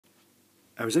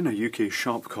I was in a UK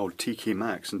shop called TK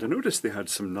Maxx and I noticed they had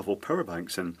some novel power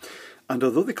banks in. And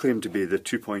although they claim to be the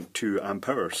 2.2 amp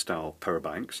hour style power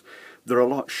banks, they're a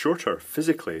lot shorter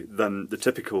physically than the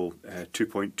typical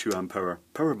 2.2 amp hour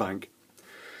power bank.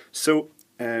 So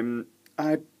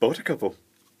I bought a couple.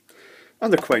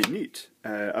 And they're quite neat.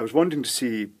 I was wanting to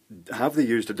see, have they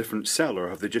used a different cell or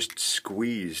have they just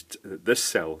squeezed this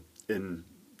cell in,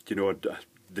 you know,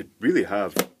 they really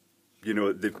have, you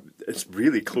know, it's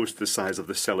really close to the size of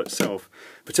the cell itself,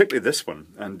 particularly this one.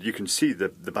 And you can see the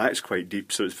back's quite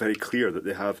deep, so it's very clear that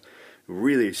they have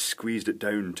really squeezed it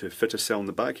down to fit a cell in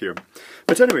the back here.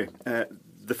 But anyway,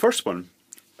 the first one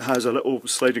has a little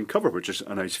sliding cover, which is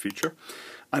a nice feature.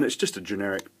 And it's just a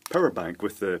generic power bank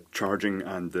with the charging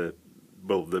and the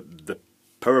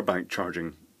power bank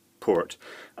charging port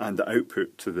and the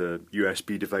output to the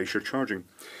USB device you're charging.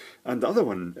 And the other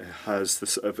one has the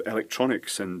sort of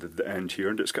electronics in the end here,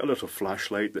 and it's got a little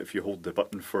flashlight that if you hold the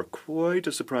button for quite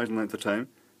a surprising length of time,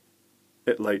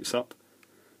 it lights up,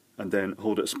 and then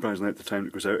hold it a surprising length of time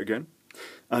it goes out again.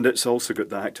 And it's also got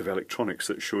the active electronics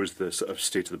that shows the sort of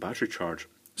state of the battery charge.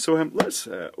 So let's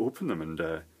open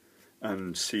them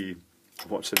and see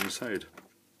what's inside.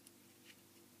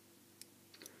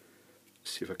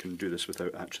 See if I can do this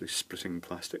without actually splitting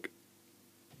plastic.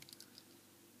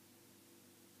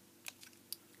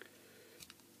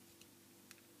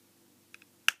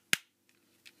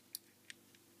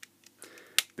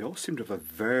 They all seem to have a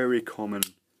very common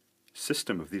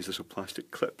system of these little plastic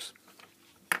clips.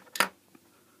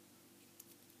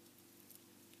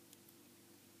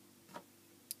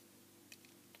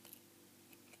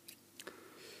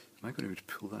 Am I going to be able to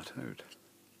pull that out?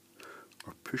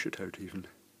 Or push it out even?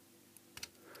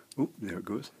 Oh, there it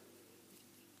goes.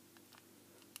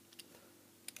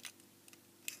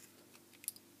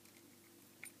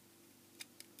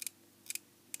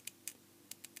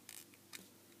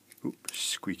 Oh,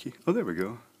 squeaky. Oh, there we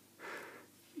go.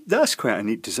 That's quite a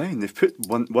neat design. They've put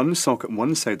one socket on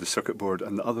one side of the circuit board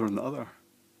and the other on the other.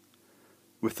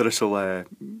 With the little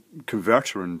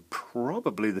converter and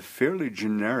probably the fairly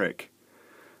generic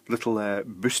little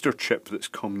booster chip that's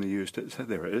commonly used.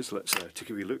 There it is, let's take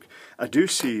a wee look. I do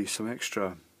see some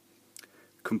extra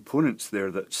components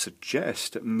there that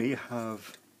suggest it may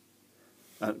have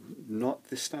not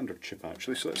the standard chip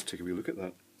actually, so let's take a wee look at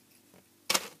that.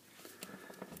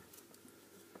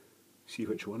 See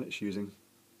which one it's using.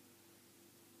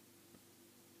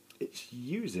 It's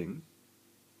using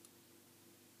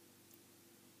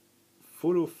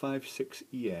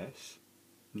 4056ES.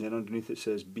 And then underneath it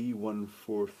says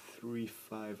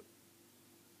B14350.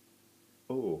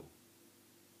 I'm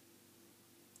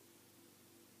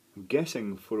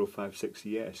guessing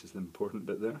 4056ES is the important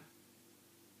bit there.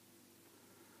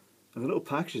 And the little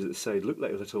packages at the side look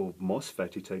like little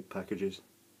MOSFET-y type packages.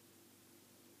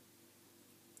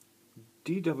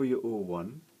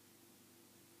 DW01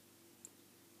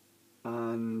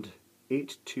 and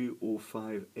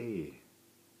 8205A.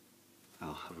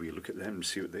 I'll have a wee look at them and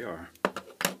see what they are.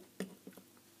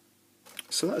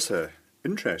 So that's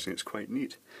interesting, it's quite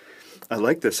neat. I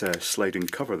like this sliding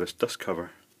cover, this dust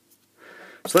cover.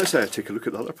 So let's take a look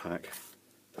at the other pack.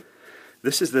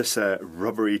 This is this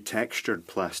rubbery textured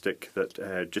plastic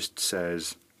that just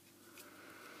says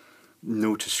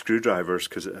no to screwdrivers,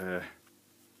 because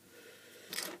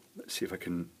let's see if I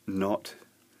can not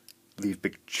leave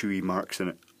big chewy marks in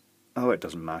it. Oh, it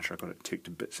doesn't matter, I've got it taped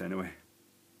to bits anyway.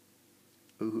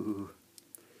 Ooh,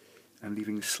 I'm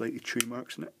leaving slightly chewy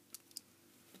marks in it.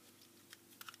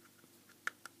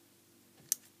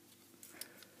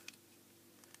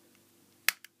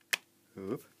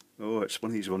 Oh, it's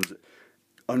one of these ones that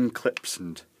unclips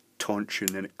and taunts you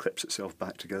and then it clips itself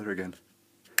back together again.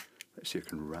 Let's see if I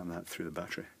can ram that through the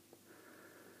battery.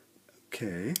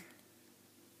 Okay.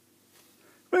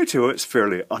 Righto, it's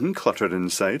fairly uncluttered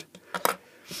inside.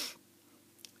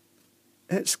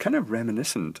 It's kind of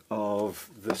reminiscent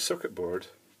of the circuit board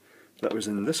that was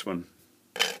in this one.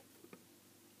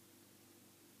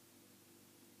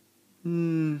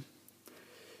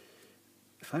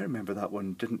 If I remember, that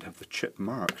one didn't have the chip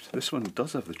marked. This one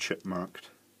does have the chip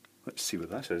marked. Let's see what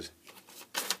that is.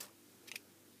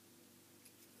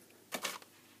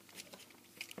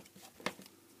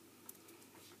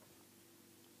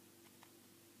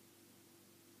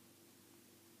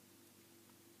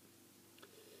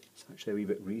 It's actually a wee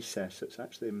bit recessed, so it's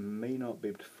actually may not be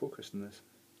able to focus on this.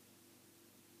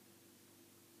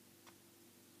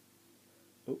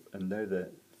 Oh, and now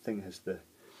the thing has the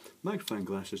magnifying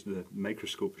glasses, the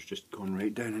microscope has just gone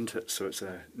right down into it, so it's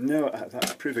no,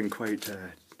 that's proving quite.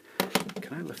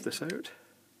 Can I lift this out?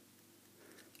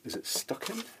 Is it stuck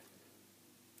in?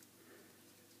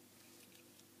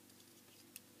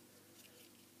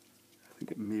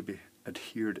 think it may be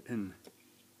adhered in.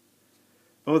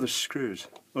 Oh, the screws.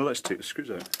 Oh, let's take the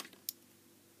screws out.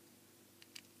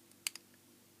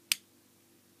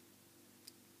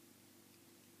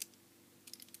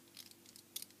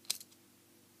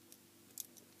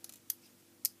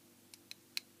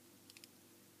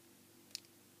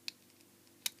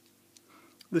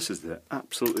 This is the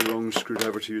absolutely wrong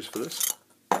screwdriver to use for this.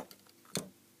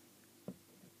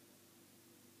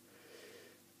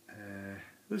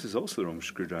 This is also the wrong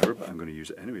screwdriver, but I'm going to use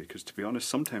it anyway, because to be honest,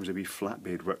 sometimes a wee flat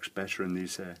blade works better in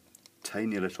these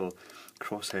tiny little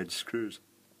crosshead screws.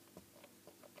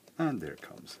 And there it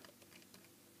comes.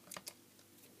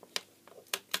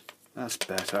 That's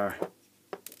better.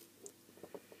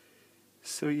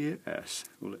 So yes,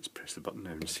 well, let's press the button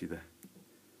now and see the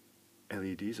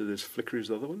LEDs. Are they as flickery as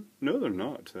the other one? No, they're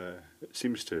not. It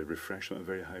seems to refresh them at a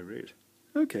very high rate.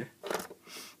 Okay.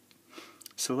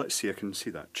 So let's see, I can see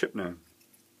that chip now.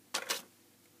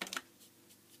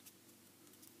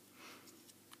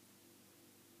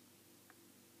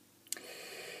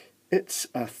 It's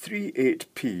a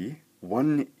 38P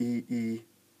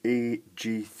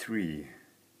 1EEAG3.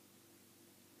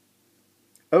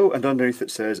 Oh, and underneath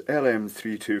it says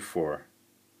LM324.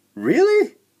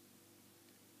 Really?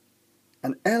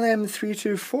 An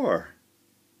LM324?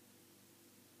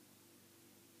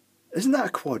 Isn't that a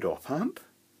quad op amp?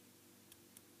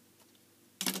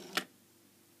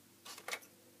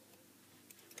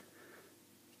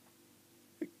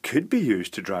 It could be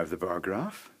used to drive the bar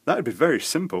graph. That would be very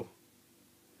simple.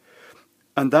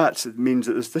 And that means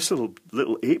that this little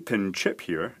 8-pin chip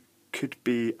here could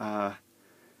be a...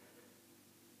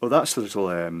 Oh, that's the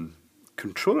little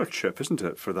controller chip, isn't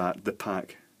it, for the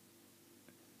pack?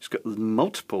 It's got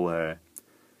multiple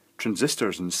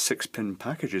transistors and 6-pin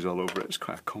packages all over it. It's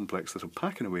quite a complex little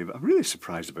pack in a way, but I'm really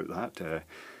surprised about that.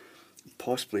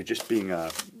 Possibly just being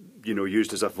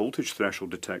used as a voltage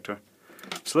threshold detector.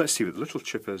 So let's see what the little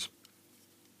chip is.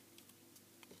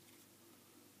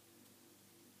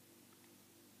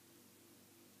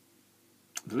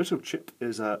 The little chip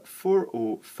is a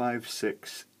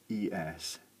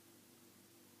 4056ES.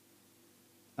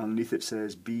 Underneath it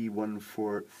says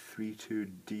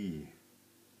B1432D. I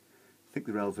think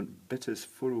the relevant bit is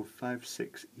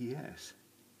 4056ES.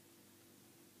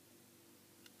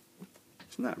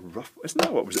 Isn't that rough? Isn't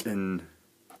that what was in...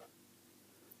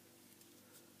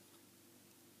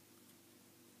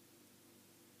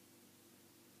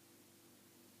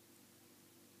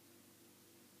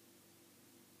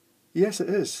 Yes, it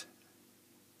is.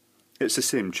 It's the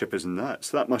same chip as in that,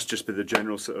 so that must just be the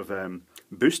general sort of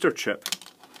booster chip.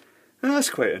 And that's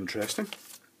quite interesting.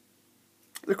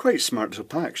 They're quite smart little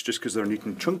packs just because they're neat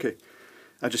and chunky.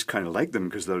 I just kind of like them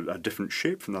because they're a different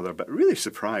shape from the other, but really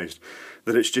surprised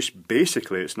that it's just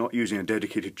basically, it's not using a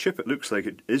dedicated chip. It looks like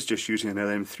it is just using an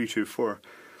LM324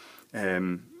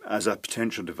 as a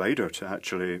potential divider to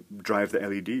actually drive the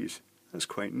LEDs. That's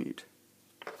quite neat.